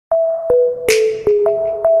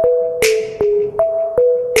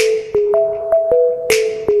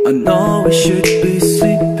I know I should be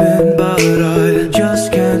sleeping, but I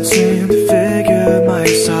just can't seem to figure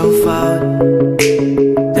myself out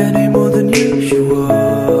any more than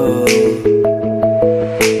usual.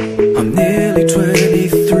 I'm nearly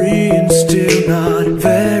 23 and still not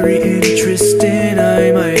very interesting.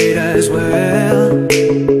 I might as well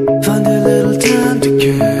find a little time to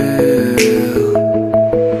kill.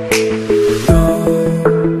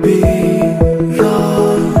 Don't be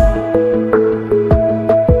long,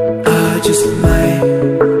 I just might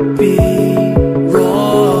be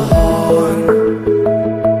wrong,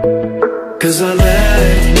 'cause I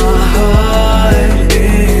left my heart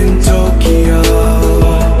in Tokyo,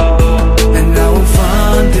 and now I'm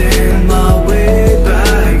finding my way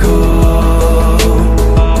back home.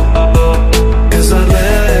 'Cause I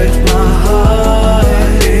left my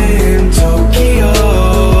heart in Tokyo,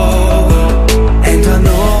 and I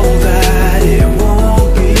know that it won't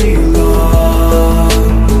be long.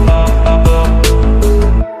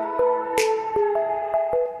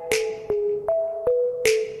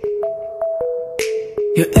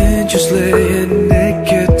 You're interested in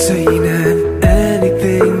nicotine and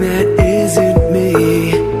anything that isn't me.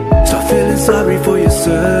 Start feeling sorry for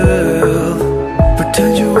yourself.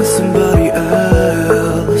 Pretend you're with somebody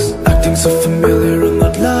else. Acting so familiar, I'm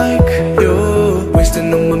not like you. Wasting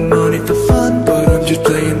all my money for fun, but I'm just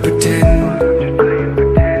playing pretend.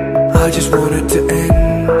 I just want it to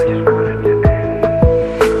end.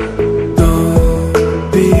 Don't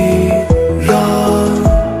be long,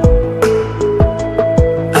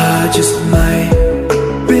 I just might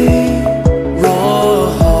be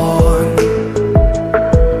wrong,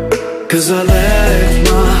 'cause I left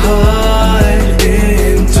my heart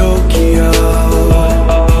in Tokyo,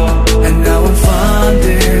 and now I'm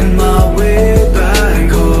finding my way back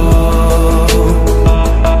home.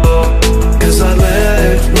 'Cause I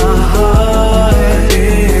left my heart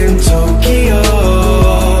in Tokyo,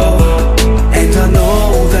 and I know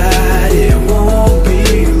that it won't be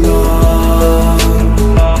long.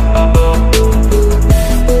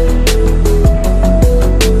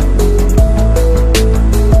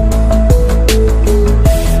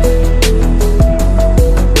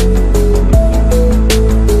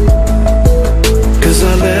 Cause I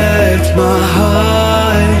left my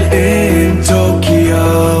heart in Tokyo,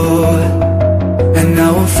 and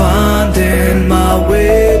now I'm finding my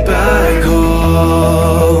way back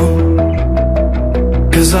home.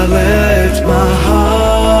 'Cause I left my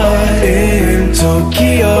heart in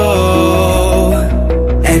Tokyo,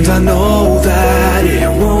 and I know that it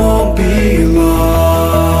won't be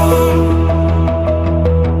long.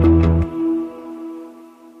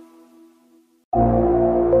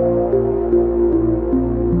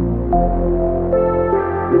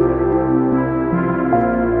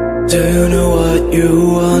 Do you know what you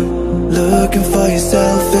want? Looking for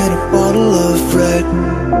yourself in a bottle of red.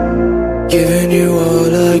 Giving you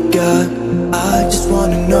all I got. I just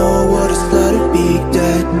wanna know what it's like to be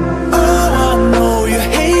dead. Oh, I know you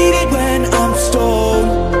hate it when I'm stoned.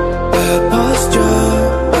 Bad posture,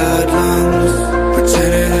 bad lungs,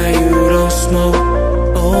 pretending that you don't smoke.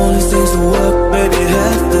 Only seems to work maybe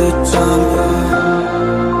half the time.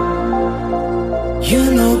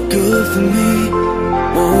 You're no good for me.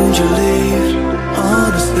 Won't you leave?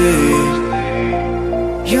 Honestly,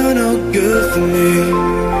 you're no good for me.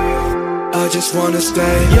 I just wanna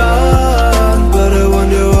stay young, but I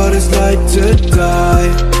wonder what it's like to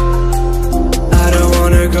die. I don't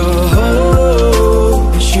wanna go home,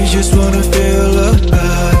 and she just wanna feel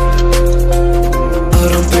alive. I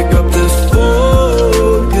don't pick up the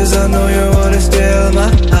phone, 'cause I know you wanna steal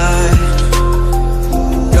my eyes.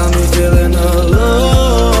 Got me feeling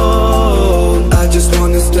alone, I just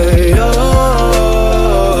wanna stay young.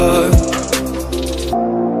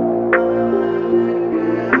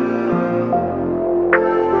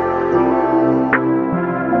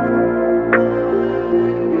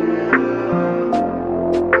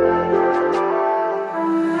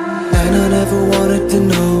 And I never wanted to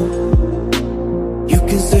know. You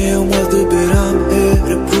can say I'm wealthy, but I'm here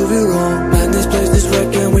to prove you wrong. Man, this place is where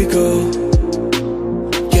can we go?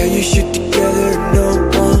 Get your shit together, no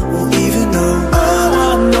one will even know. Oh, I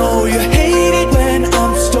know you hate it when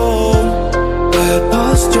I'm stoned. Bad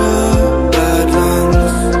posture, bad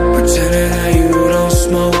lungs, pretending that you don't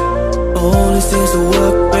smoke. Only seems to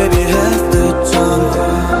work maybe half the time.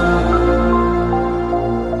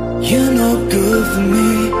 You're no good for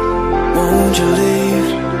me. Won't you leave?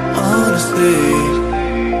 Honestly,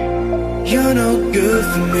 you're no good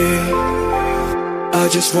for me. I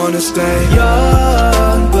just wanna stay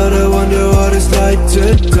young, but I wonder what it's like to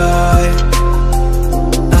die.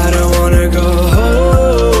 I don't wanna go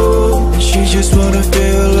home, and she just wanna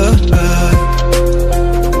feel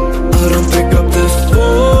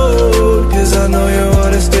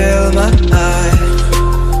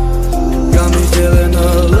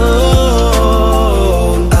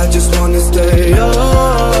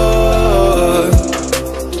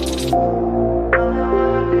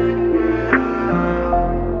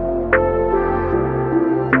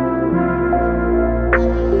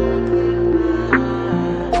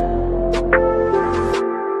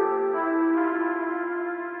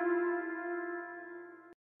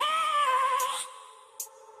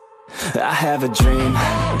have a dream,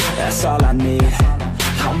 that's all I need.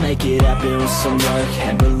 I'll make it happen with some work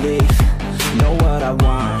and belief. Know what I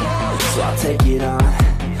want, so I'll take it on.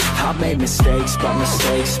 I've made mistakes, but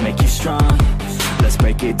mistakes make you strong. Let's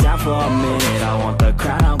break it down for a minute. I want the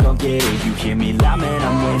crown, I'm gon' get it. You hear me loud, man,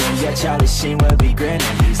 I'm winning. Yeah, Charlie Sheen will be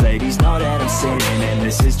grinning. These ladies know that I'm sinning, and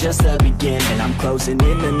this is just the beginning. I'm closing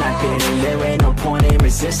in the night inning. There ain't no point in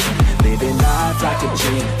resisting. Living life like a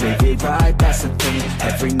dream, live it right, that's the thing.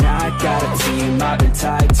 Every night, got a team, I've been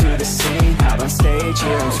tied to the scene. Out on stage,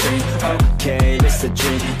 here on screen. Okay, it's a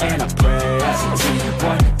dream, and I pray as a team.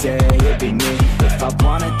 One day, it'll be me. If I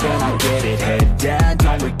want it, then I get it. Head down,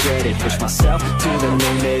 don't regret it. Push myself to the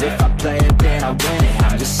limit. If I play it, then I win it.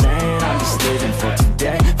 I'm just saying, I'm just living for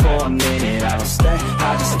today. For a minute, I don't stay,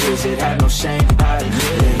 I just visit. Have no shame, I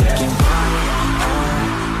admit it. Looking right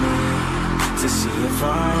at me to see if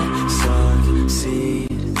I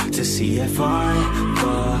succeed, to see if I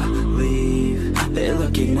believe. They're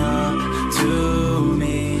looking up to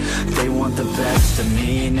me. They want the best of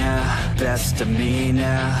me now, best of me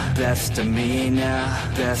now, best of me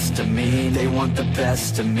now, best of me. They want the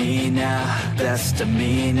best of me now, best of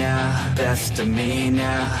me now, best of me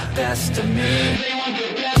now, best of me. They want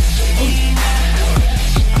the best of me now.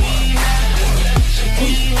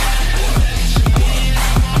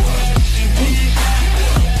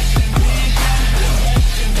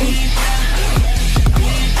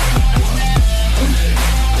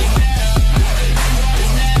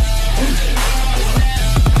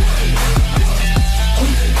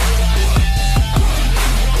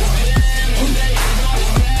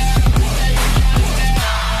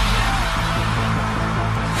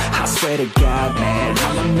 Swear to God, man,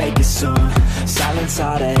 I'ma make it soon. Silence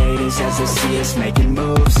all the haters as they see us making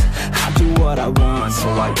moves. I do what I want, so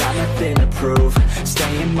I got nothing to prove.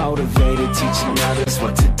 Staying motivated, teaching others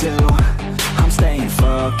what to do. I'm staying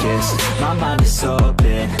focused, my mind is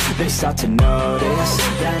open. They start to notice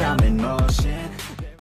that I'm in motion.